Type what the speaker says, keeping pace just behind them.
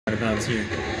Out of bounds here.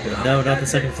 No, not the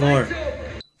second floor.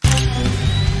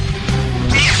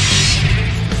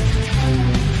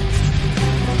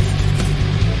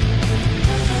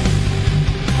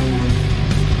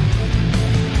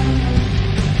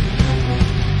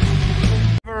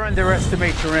 Never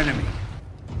underestimate your enemy.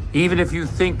 Even if you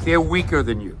think they're weaker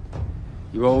than you,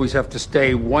 you always have to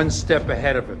stay one step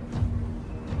ahead of him.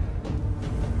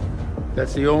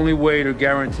 That's the only way to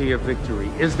guarantee a victory.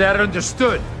 Is that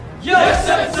understood? Yes,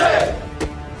 Sensei!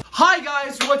 Hi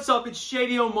guys, what's up? It's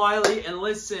Shady O'Miley, and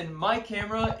listen, my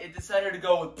camera, it decided to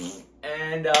go with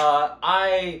and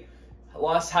I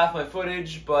lost half my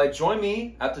footage, but join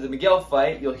me after the Miguel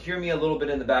fight. You'll hear me a little bit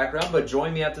in the background, but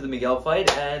join me after the Miguel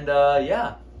fight, and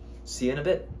yeah, see you in a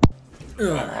bit.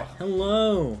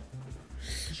 Hello.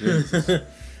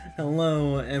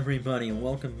 Hello, everybody, and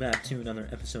welcome back to another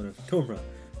episode of Cobra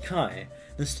Kai.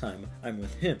 This time, I'm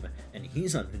with him, and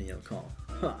he's on video call.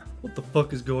 Huh. What the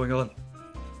fuck is going on?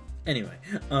 Anyway,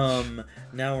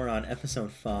 now we're on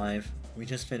episode 5. We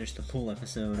just finished the pool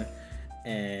episode,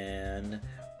 and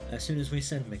as soon as we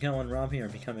said Miguel and Robbie are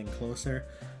becoming closer,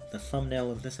 the thumbnail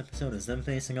of this episode is them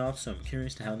facing off, so I'm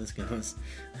curious to how this goes.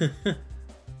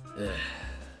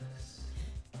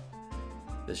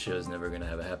 This show's never gonna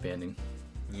have a happy ending.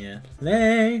 Yeah.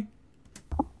 Play!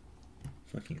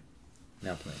 Fuck you.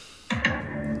 Now play.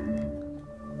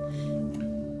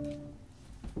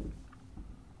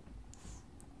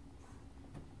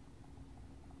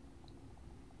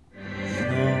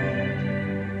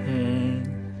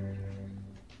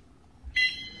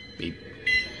 Beep,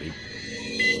 beep,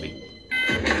 beep.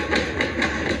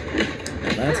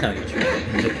 Now that's how you try.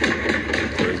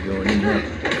 Tori's going in here.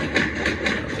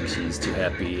 I don't think she's too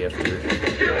happy after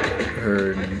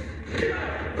her and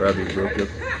Robbie broke up.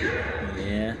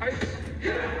 Yeah.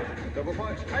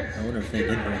 I wonder if they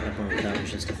did break up or if that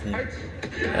was just a thing.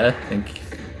 I think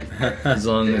as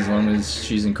long as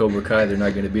she's in Cobra Kai, they're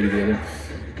not gonna be together.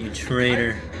 You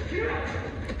traitor.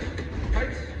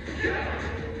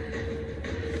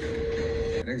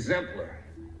 An exemplar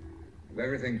of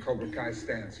everything Cobra Kai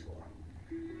stands for.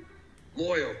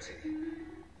 Loyalty,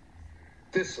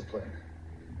 discipline,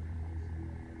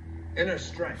 inner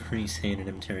strength. Kreese hated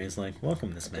him. Terry's like,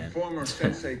 welcome this man. The former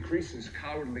Sensei Kreese's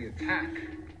cowardly attack.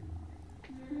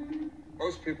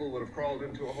 Most people would have crawled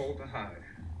into a hole to hide.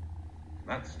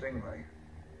 Not Stingray.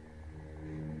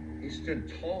 He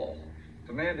stood tall,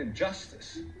 demanded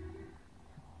justice.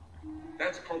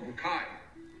 That's Cobra Kai.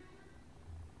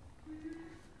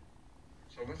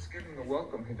 So let's give him the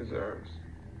welcome he deserves.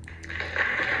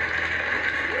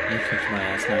 He kicked my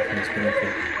ass now for his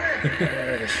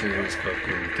benefit. Sure as fuck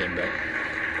when he came back.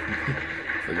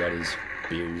 Forgot his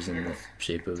beard's in the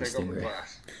shape of a Take over the stingray.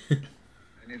 glass. I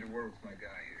need a word with my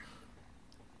guy here.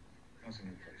 How's the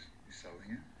new place? You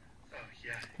selling it? Oh,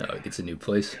 yeah. Oh, he gets a new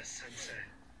place. Yes, Sensei.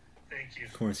 Thank you.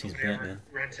 Of course he's Nobody ever Batman.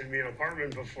 rented me an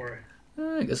apartment before.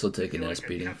 I guess I'll take an ass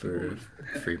beating for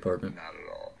a free apartment. Not at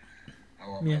all. I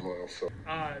want Yeah. my loyal soul.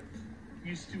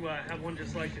 Used to have one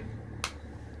just like it.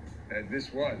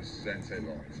 This was Sensei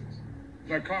Lawrence's.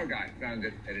 My car guy found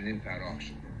it at an impound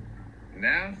auction.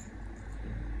 Now,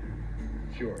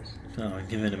 it's yours. Oh,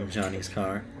 giving him Johnny's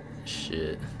car.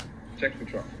 Shit. Check the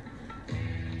trunk.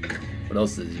 What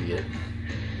else did you get?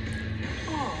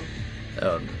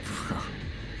 Oh,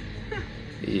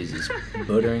 he's just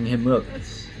buttering him up.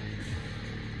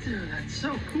 Dude, that's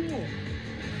so cool.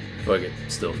 Fuck it.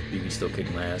 Still, you can still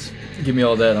kick my ass. Give me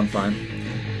all that, I'm fine.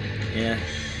 Yeah.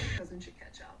 Cousin should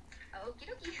catch up. Okie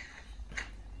dokie.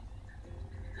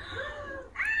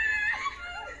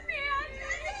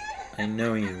 I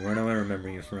know you. Where do I remember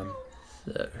you from?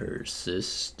 Is that her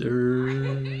sister?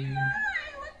 Look at you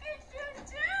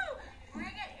too. Bring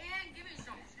it in. Give me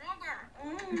some sugar.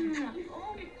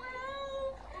 Oh,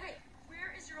 well. Okay,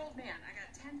 where is your old man? I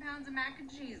got 10 pounds of mac and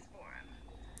cheese for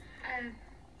him.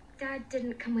 Dad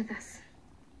didn't come with us.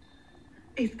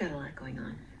 He's got a lot going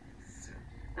on.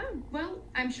 Oh, well,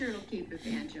 I'm sure it'll keep if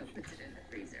Banjo puts it in the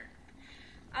freezer.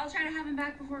 I'll try to have him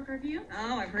back before curfew.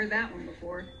 Oh, I've heard that one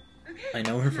before. Okay. I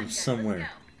know her come from on, guys, somewhere.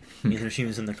 let's go. Either she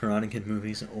was in the Karate Kid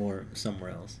movies or somewhere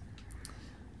else.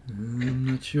 I'm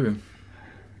not sure.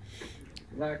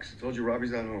 Relax. I told you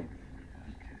Robbie's not home.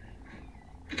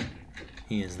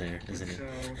 He is there, isn't he? So,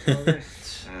 what's all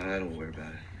this? Don't worry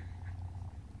about it.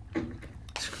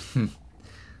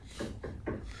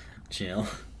 Jail.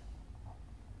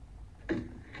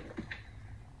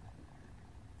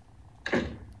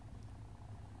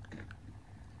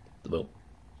 Well,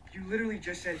 You literally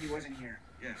just said he wasn't here.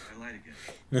 Yeah, I lied again.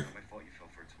 Not my fault you fell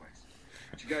for it twice.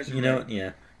 But you guys are You know right. what?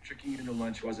 Yeah. Tricking you into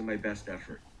lunch wasn't my best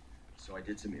effort. So I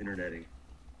did some interneting.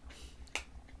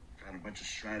 on a bunch of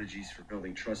strategies for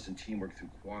building trust and teamwork through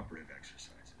cooperative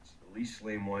exercises. The least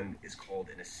lame one is called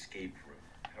an escape room.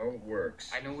 How it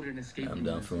works. I know what an escape I'm room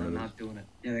down is, for and one I'm of not doing it.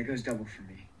 Yeah, that goes double for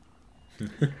me.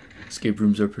 Escape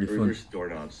rooms are pretty fun. Reverse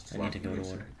doorknobs. It's I need to locked go on to the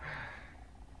one. inside.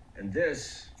 And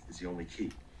this is the only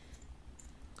key.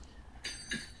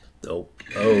 Oh,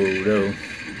 no.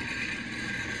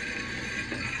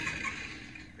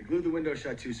 I glued the window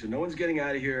shut too, so no one's getting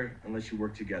out of here unless you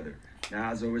work together. Now,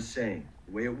 as I was saying,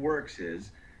 the way it works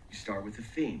is you start with a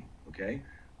theme, okay?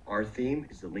 Our theme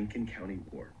is the Lincoln County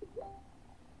War.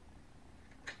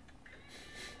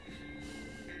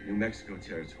 New Mexico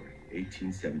Territory,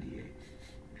 1878.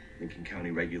 Lincoln County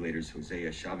regulators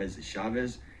Hosea Chavez de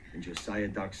Chavez and Josiah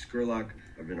Doc Skurlock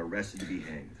have been arrested to be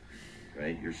hanged.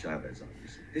 Right? You're Chavez,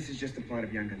 obviously. This is just the plot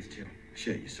of Young Guns 2.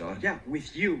 Shit, you saw it? Yeah,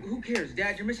 with you. Who cares,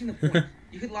 Dad? You're missing the point.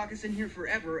 You could lock us in here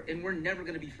forever, and we're never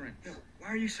gonna be friends. No, why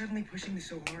are you suddenly pushing this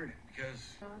so hard?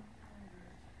 Because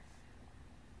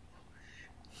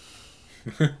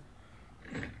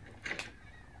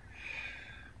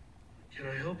Can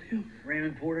I help you?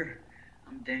 Raymond Porter,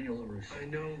 I'm Daniel LaRusso. I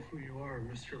know who you are,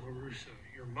 Mr. LaRusso.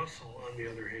 Your muscle, on the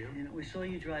other hand. You know, we saw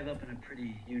you drive up in a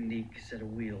pretty unique set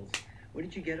of wheels. Where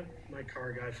did you get them? My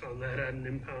car guy found that at an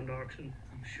impound auction.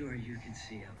 I'm sure you can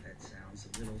see how that sounds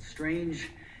a little strange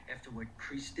after what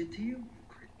Kreese did to you.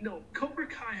 No, Cobra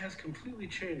Kai has completely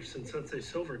changed since Sensei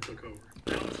Silver took over.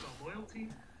 Now it's about loyalty,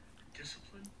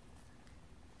 discipline,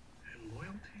 and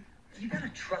loyalty. You got a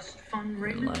trust fund,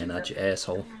 Raymond? Lying out your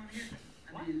asshole.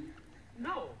 I mean,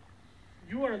 No,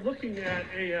 you are looking at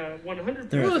a 100%.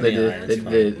 They're Well, FBI, it's they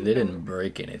fine. didn't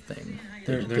break anything.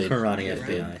 They're They- karate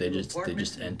they, FBI. they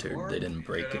just entered. They didn't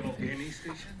break anything.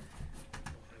 I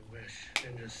wish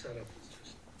Ninja's setup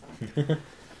is just.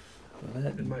 Well,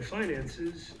 that And my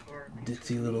finances are.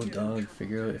 ditzy little dog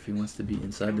figure out if he wants to be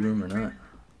inside the room or not.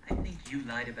 I think you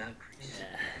lied about Kreese.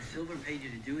 Silver paid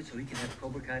you to do it so he could have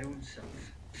Cobra Kai to himself.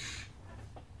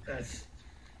 That's.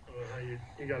 I don't know how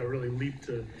you gotta really leap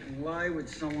to. And why would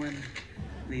someone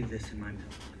leave this in my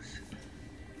mailbox?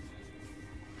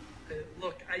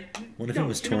 Look, What if no, it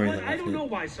was you know Tori what? that I left don't it? know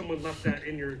why someone left that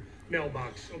in your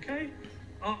mailbox, okay?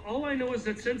 All I know is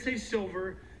that Sensei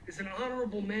Silver is an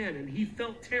honorable man, and he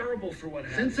felt terrible for what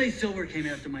happened. Sensei Silver came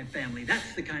after my family.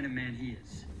 That's the kind of man he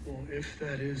is. Well, if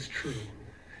that is true.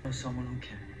 I know someone who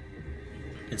can.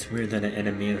 It's weird that an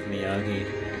enemy of Miyagi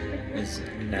is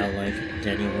now like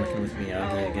Daniel working with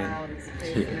Miyagi again. His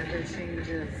face never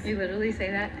changes. You literally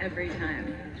say that every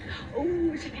time.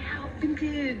 Oh, check it out,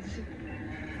 vintage.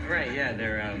 Right, yeah,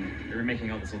 they're remaking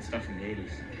all this old stuff from the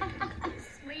 80s.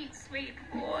 Sweet, sweet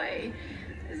boy.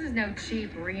 This is no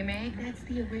cheap remake. That's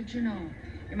the original.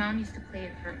 Your mom used to play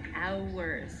it for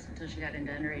hours until she got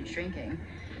into underage drinking.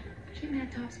 She even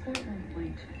had top score at one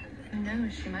point. Who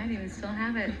knows? She might even still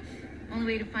have it. Only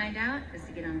way to find out is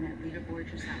to get on that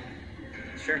leaderboard yourself.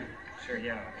 Sure,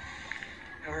 yeah.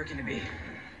 How hard can it be?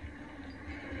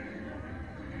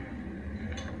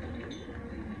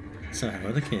 So how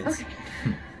are the kids?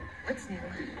 Okay. What's new?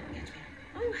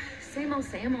 Oh, same old,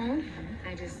 same old.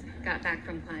 I just got back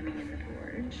from climbing in the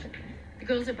gorge. The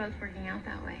girls are both working out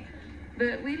that way.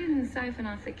 But we didn't siphon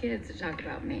off the kids to talk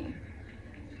about me.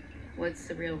 What's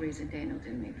the real reason Daniel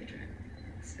didn't make the trip?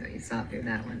 So you saw through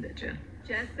that one, did you?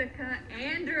 Jessica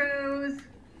Andrews.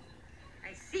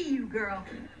 I see you, girl.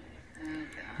 Oh,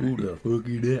 God. Who the fuck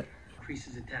is that?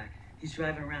 Kreese's attack. He's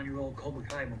driving around your old Cobra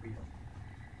Kai mobile.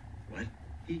 What?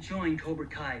 He joined Cobra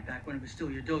Kai back when it was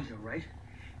still your dojo, right?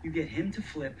 You get him to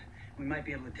flip, we might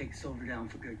be able to take Silver down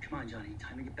for good. Come on, Johnny.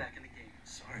 Time to get back in the game.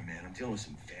 Sorry, man. I'm dealing with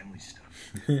some family stuff.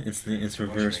 it's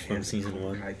reversed from season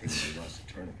 1. I think we lost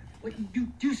the tournament. What,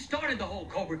 you started the whole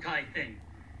Cobra Kai thing.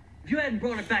 If you hadn't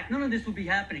brought it back, none of this would be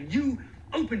happening. You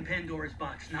opened Pandora's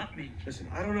box, not me. Listen,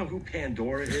 I don't know who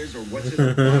Pandora is or what's in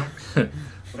the box,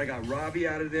 but I got Robbie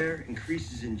out of there and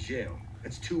Kreese is in jail.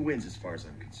 That's 2 wins as far as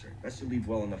I'm concerned. That's to leave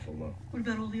well enough alone. What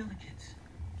about all the other kids?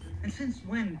 And since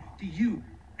when do you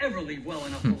ever leave well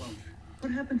enough alone?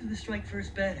 What happened to the strike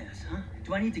first badass, huh?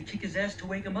 Do I need to kick his ass to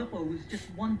wake him up, or was just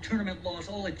one tournament loss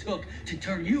all it took to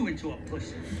turn you into a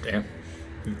pussy? Damn.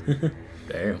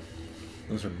 Damn.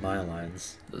 Those are my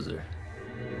lines. Those are.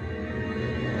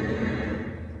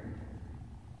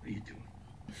 What are you doing?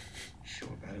 Show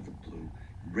up out of the blue,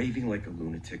 raving like a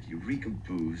lunatic. You reek of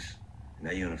booze.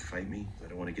 Now you want to fight me? I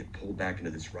don't want to get pulled back into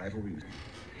this rivalry.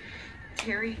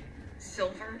 Terry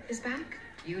Silver is back?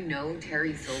 You know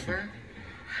Terry Silver?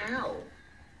 How?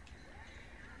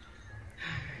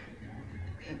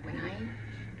 Okay,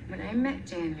 when I met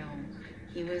Daniel,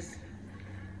 he was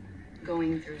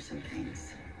going through some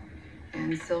things.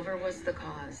 And Silver was the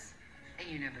cause. And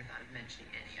you never thought of mentioning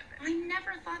any of it. I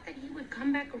never thought that he would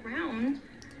come back around.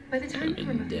 By the time we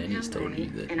were moving Danny's to LA, told you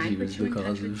that and I he put was you the in touch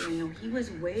cause with of. Daniel, he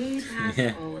was way past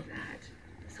Yeah. all of that.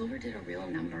 Silver did a real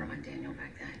number on Daniel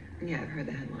back then. Yeah, I've heard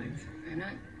the headlines. I'm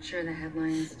not sure the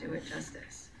headlines do it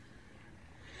justice.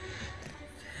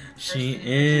 She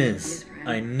is.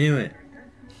 I knew it.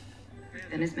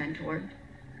 Then his mentor.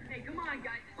 Hey, come on,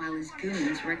 guys. While his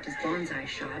goons wrecked his bonsai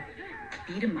shop,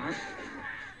 beat him up,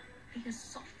 they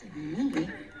assaulted me.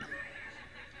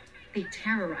 They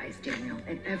terrorized Daniel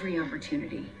at every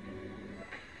opportunity.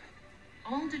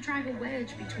 All to drive a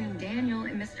wedge between Daniel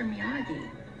and Mr. Miyagi.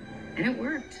 And it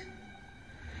worked.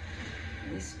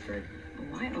 At least for a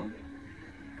while.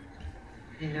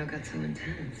 I didn't know it got so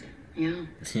intense. Yeah.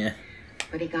 Yeah.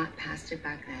 But he got past it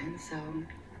back then, so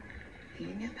he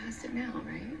can get past it now,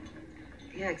 right?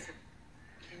 Yeah, except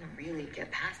he didn't really get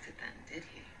past it then, did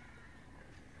he?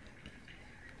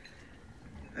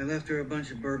 I left her a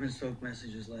bunch of bourbon-soaked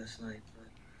messages last night, but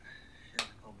she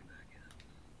hasn't called me back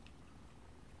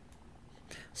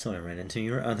yet. So I ran into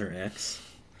your other ex.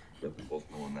 But we both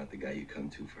know I'm not the guy you come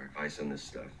to for advice on this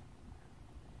stuff.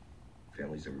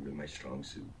 Family's never been my strong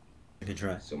suit. Good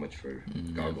try. So much for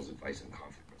Goggles' advice on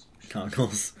conflict resolution.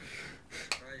 Goggles.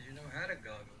 Surprised you know how to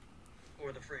goggle.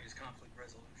 Or the phrase conflict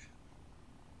resolution.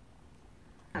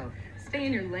 Oh, stay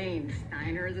in your lane,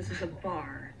 Steiner. This is a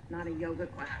bar, not a yoga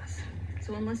class.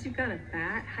 So unless you've got a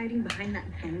bat hiding behind that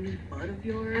bony butt of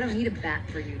yours... I don't need a bat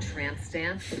for you, tramp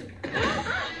stamp.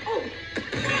 Oh!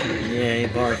 Yay,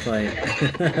 bar fight.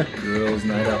 Girls'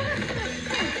 night out.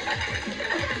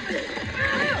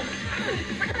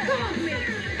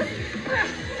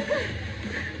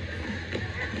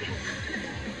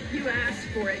 You asked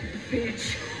for it,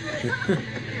 bitch.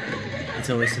 It's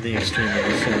always to the extreme of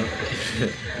the show.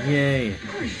 Yay.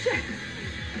 Oh, shit.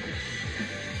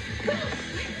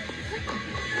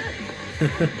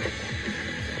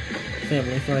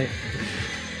 Family fight.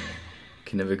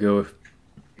 Can never go.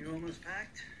 You almost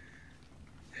packed?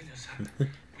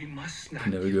 We must not.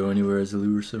 Can never go anywhere as a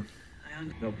Luruso.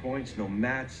 No points, no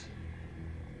mats.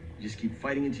 You just keep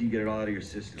fighting until you get it all out of your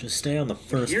system. Just stay on the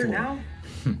first Here floor.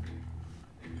 now?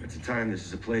 It's a time, this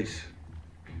is a place.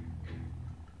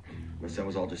 Unless that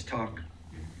was all just talk.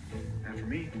 And for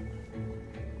me.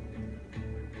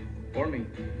 Or me.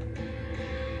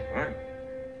 Alright.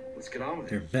 Let's get on with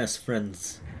Their it. best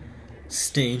friends.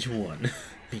 Stage 1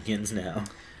 begins now.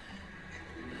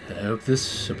 I hope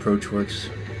this approach works.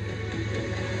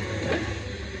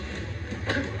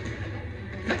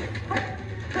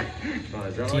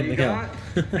 Is that all Team you Miguel. got?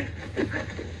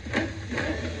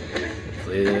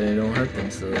 Hopefully they don't hurt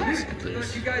themselves. I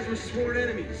thought you guys were sworn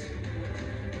enemies.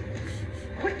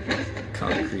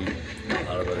 Concrete, a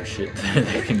lot of other shit that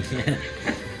they can. Yeah.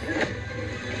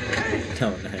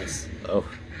 Oh, nice. Oh,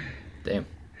 damn.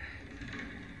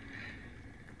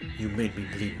 You made me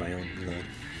bleed my own blood.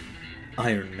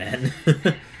 Iron Man.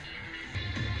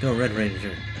 Go Red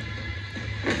Ranger.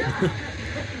 I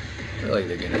feel like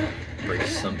they're gonna break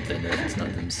something if it's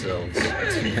not themselves.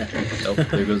 Yeah. Oh,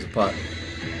 there goes the pot.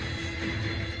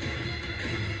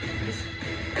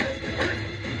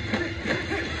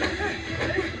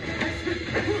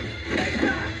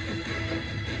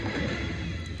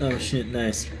 Oh shit,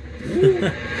 nice.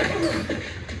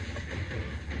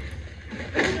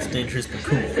 It's dangerous but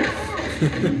cool.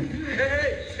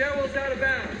 Hey, stairwell's out of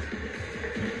bounds.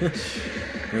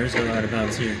 There is no out of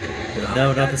bounds here.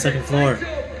 No, not the second floor.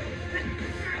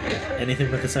 Anything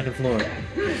but the second floor.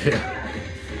 Yeah.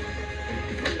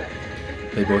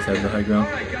 They both have the high ground.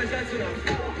 Alright, guys, that's enough.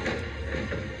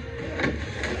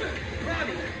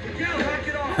 Robbie, Miguel, knock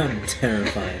it off. I'm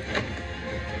terrified.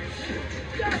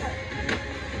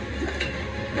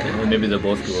 Yeah, maybe they'll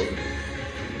both go over.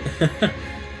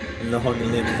 Long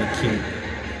live the king.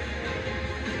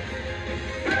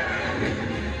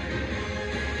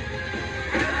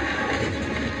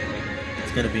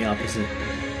 It's gonna be opposite.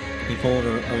 He pulled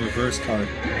a reverse card.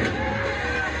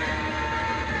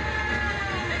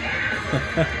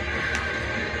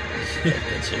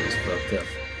 That shit was fucked up.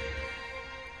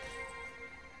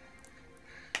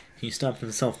 He stopped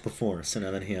himself before, so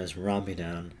now that he has Robbie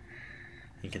down,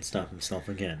 he can stop himself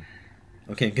again.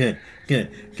 Okay, good.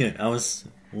 I was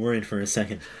worried for a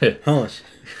second. Holy sh...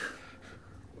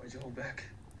 Why'd you hold back?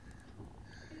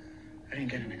 I didn't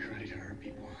get into karate to hurt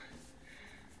people.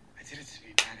 I did it to be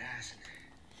a badass and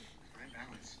right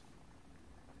balance.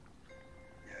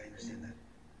 Yeah, I understand that.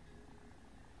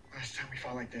 Last time we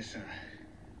fought like this,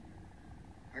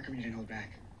 how come you didn't hold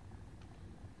back?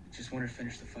 You just wanted to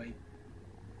finish the fight.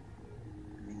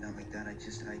 I mean, not like that. I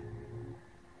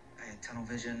had tunnel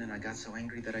vision and I got so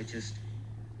angry that I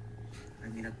I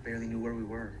mean, I barely knew where we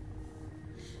were.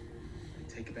 I'd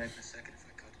take it back in a second if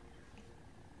I could.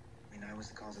 I mean, I was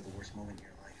the cause of the worst moment in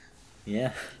your life.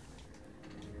 Yeah.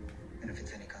 And if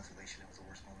it's any consolation, it was the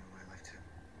worst moment in my life, too.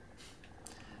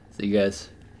 So you guys.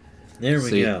 There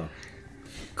we go.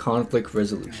 Conflict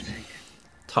resolution.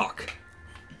 Talk.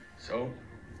 So,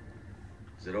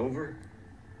 is it over?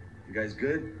 You guys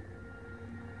good?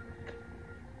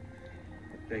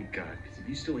 Thank God, because if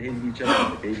you still hating each other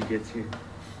when the baby gets here.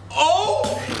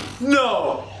 Oh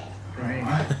no! Right.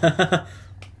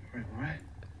 Wait, what?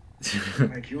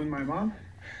 Like you and my mom?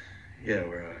 Yeah,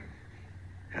 we're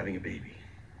having a baby.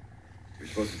 We're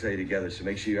supposed to tell you together, so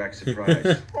make sure you act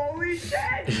surprised. Holy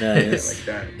shit! Nice.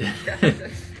 Yeah, like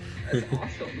that. That's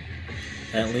awesome.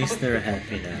 At least they're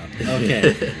happy now.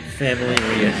 Okay. Family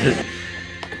reunion.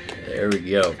 There we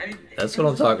go. That's what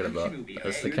I'm talking about.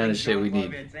 That's the kind of shit we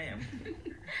need.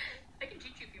 I can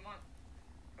teach you if you want.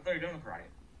 I thought you were doing karate.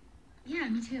 Yeah,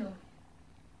 me too.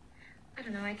 I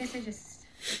don't know, I guess I just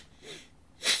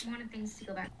wanted things to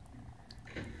go back.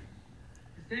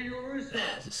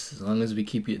 Just as long as we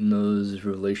keep getting those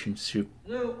relationship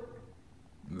Lou,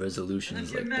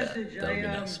 resolutions like that, message. that would be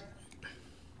nice.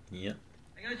 Yep.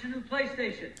 I got your new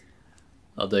PlayStation.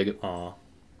 I'll take it. Aw.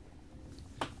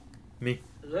 Me.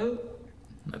 Hello?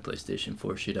 My PlayStation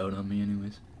 4 shit out on me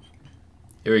anyways.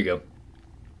 Here we go.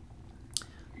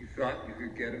 You thought you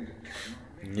could get him to turn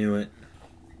on me? Knew it.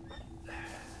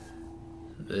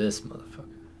 This motherfucker.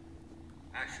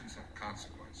 Actions have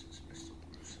consequences, Mr.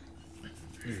 Bruce.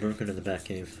 He broke into the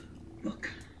Batcave. Look,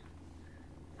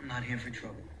 I'm not here for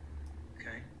trouble,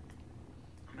 okay?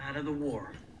 I'm out of the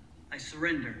war. I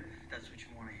surrender, if that's what you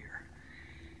want to hear.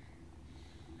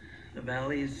 The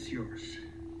valley is yours.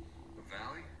 The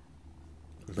valley?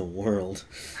 The world.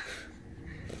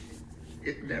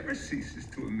 It never ceases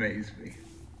to amaze me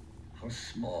how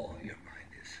small your mind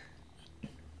is.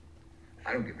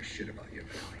 I don't give a shit about your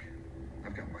valley.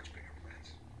 I've got much bigger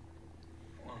plans.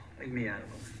 Well, leave me out of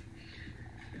them.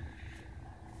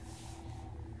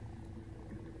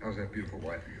 How's that beautiful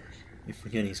wife of yours? You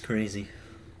forget he's crazy.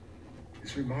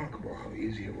 It's remarkable how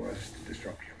easy it was to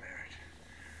disrupt your marriage.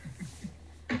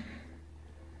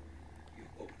 You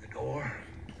open the door,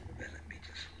 then let me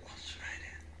just waltz right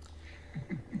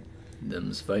in.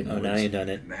 Them's fighting Oh, now words. you done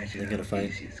it. Imagine They're gonna how fight.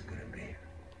 easy it's gonna be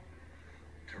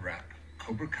to wrap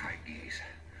Cobra Kai geese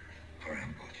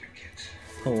around both your kids.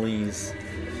 Please.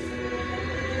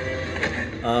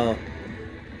 Oh.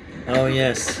 Oh,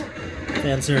 yes.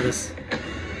 Fan service.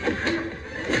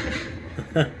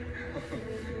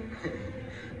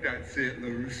 That's it,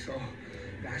 LaRusso.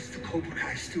 That's the Cobra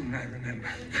Kai student I remember.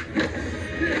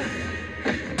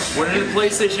 Where did the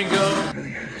PlayStation go?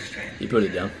 Really understand. He put it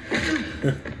down.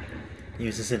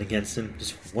 Uses it against him.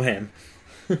 Just wham.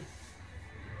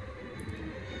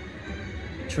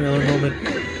 Trailer moment.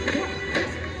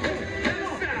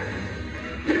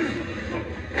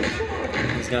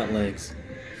 He's got legs.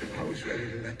 I was ready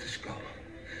to let this go,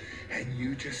 and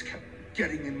you just kept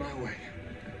getting in my way.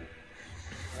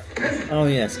 Oh,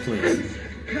 yes, please.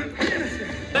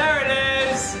 There it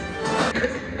is!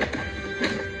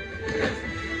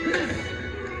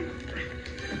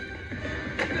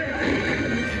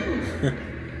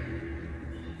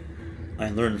 I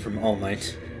learned from All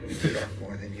Might. You bit off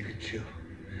more than you could chew.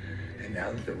 And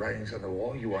now that the writing's on the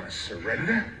wall, you want to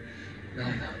surrender? No.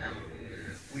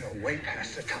 We are way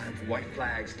past the time for white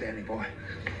flags, Danny boy.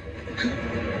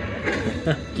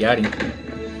 Got him.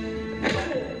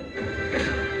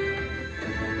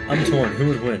 I'm torn. Who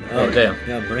would win? Oh, damn.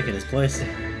 Yeah, I'm breaking his place.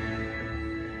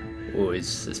 Oh,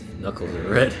 his knuckles are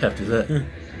red after that.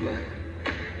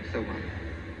 So what?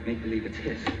 Make believe it's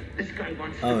his. This guy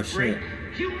wants Oh, to break.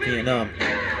 shit. Vietnam.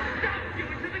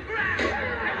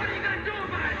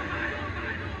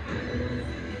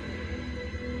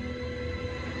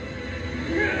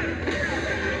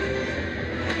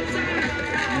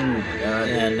 Oh my god.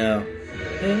 Yeah, no.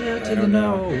 Head to I the don't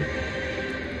know. no.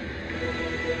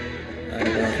 I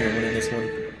don't know if you're winning this one.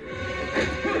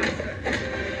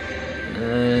 I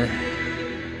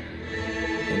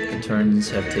think the turns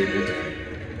have tabled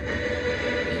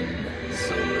in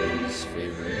Silver's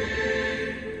favor.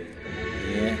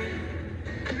 Yeah.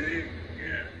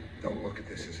 Don't look at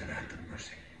this as an act of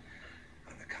mercy.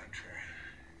 On the contrary.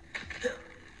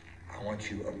 I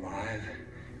want you alive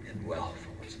and well for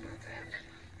what's about to happen.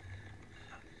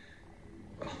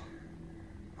 Well,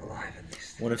 alive at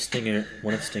least. What if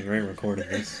Stingray recorded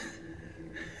this?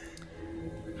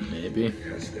 Maybe.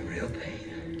 Because the real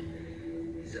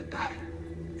pain is about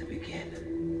to begin.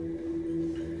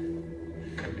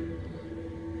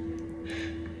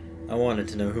 I wanted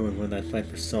to know who would win that fight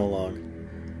for so long.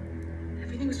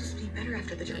 Everything was supposed to be better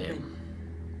after the gentleman.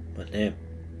 But damn.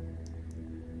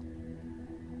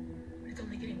 It's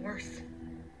only getting worse.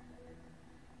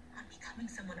 I'm becoming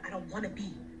someone I don't want to be.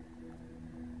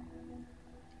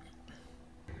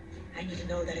 I need to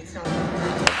know that it's not.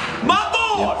 My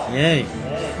boy! Yay.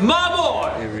 My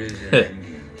boy! There is an end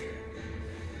game.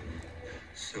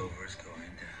 Silver's going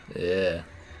down. Yeah.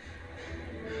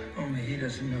 Only he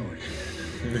doesn't know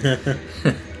it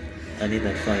yet. I need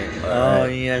that fight. All Oh,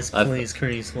 right. yes, please,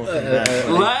 Chris. Welcome back.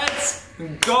 Let's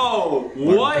go!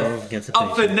 What Cove gets a a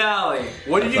picture. finale!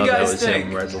 What did you thought that guys was think?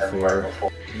 him right before.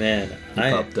 Man,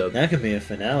 popped up. that could be a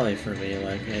finale for me.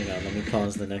 Like, hang on, let me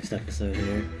pause the next episode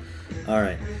here.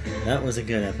 Alright, that was a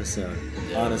good episode.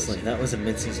 Yeah, Honestly, that was a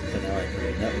mid-season finale for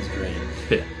me. That was great.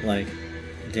 Yeah. Like,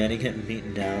 Danny getting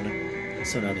beaten down,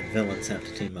 so now the villains have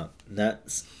to team up.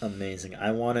 That's amazing.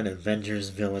 I want an Avengers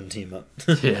villain team up.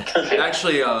 Yeah.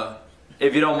 Actually,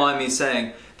 if you don't mind me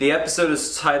saying, the episode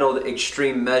is titled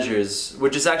Extreme Measures,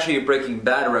 which is actually a Breaking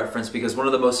Bad reference because one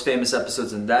of the most famous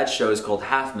episodes in that show is called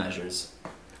Half Measures.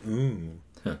 Ooh,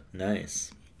 Huh.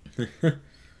 nice.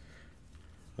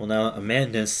 Well, now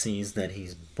Amanda sees that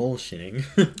he's bullshitting.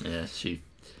 Yeah, she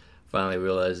finally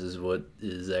realizes what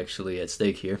is actually at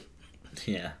stake here.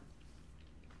 Yeah.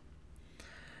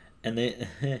 And they...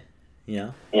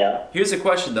 Yeah. Here's a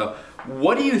question though.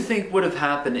 What do you think would have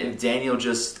happened if Daniel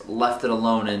just left it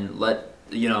alone and let,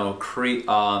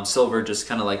 Silver just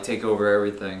kind of like take over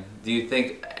everything? Do you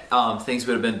think things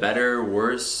would have been better,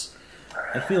 worse?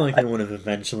 I feel like they would have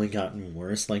eventually gotten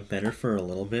worse, like better for a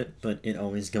little bit, but it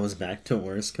always goes back to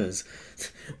worse because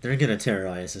they're gonna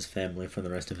terrorize his family for the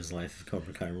rest of his life if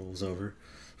Cobra Kai rules over.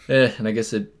 Yeah, and I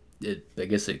guess it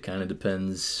kind of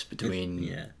depends between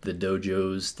Yeah. the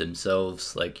dojos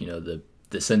themselves, like, the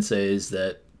senseis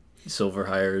that Silver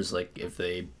hires, like if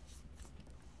they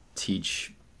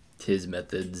teach his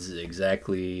methods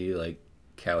exactly like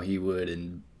how he would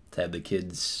and have the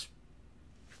kids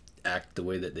act the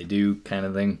way that they do, kind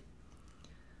of thing.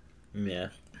 Yeah.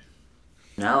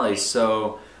 Finale,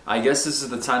 so I guess this is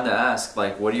the time to ask,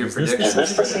 like, what are your Is this predictions? the- Is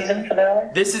this the season finale?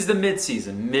 This is the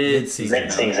mid-season.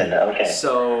 Mid-season, okay.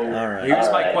 So, Alright. here's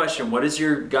my Alright. question. What is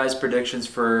your guys' predictions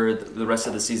for the rest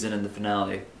of the season and the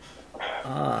finale?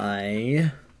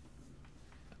 I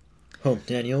hope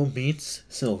Daniel beats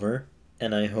Silver,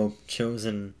 and I hope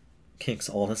Chosen kicks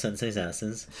all the senseis'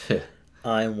 asses.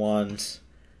 I want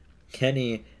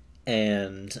Kenny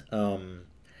and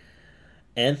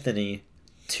Anthony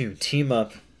to team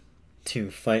up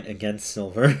to fight against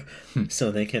Silver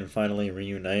so they can finally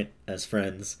reunite as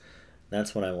friends.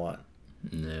 That's what I want.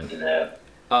 No.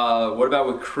 What about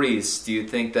with Kreese? Do you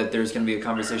think that there's going to be a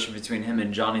conversation between him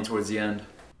and Johnny towards the end?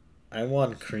 I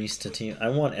want Kreese to team. I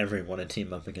want everyone to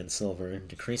team up against Silver, and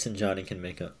Kreese and Johnny can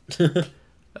make up.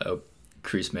 I hope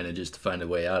Kreese manages to find a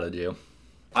way out of jail.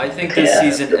 I think this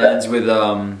season ends with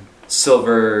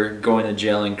Silver going to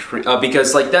jail and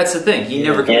because like that's the thing, he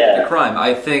never committed the crime.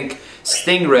 I think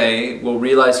Stingray will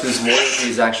realize whose loyalty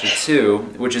is actually to,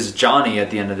 which is Johnny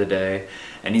at the end of the day,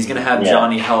 and he's gonna have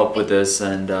Johnny help with this,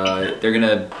 and they're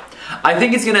gonna. I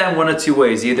think it's gonna end one of two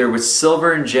ways: either with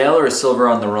Silver in jail or Silver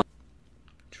on the run.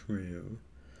 True.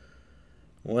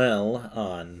 Well,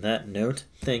 on that note,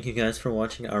 thank you guys for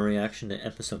watching our reaction to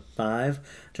episode 5.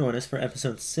 Join us for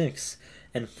episode 6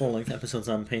 and full-length episodes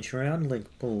on Patreon, link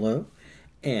below,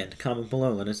 and comment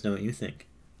below, let us know what you think.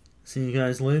 See you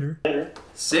guys later.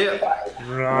 See ya.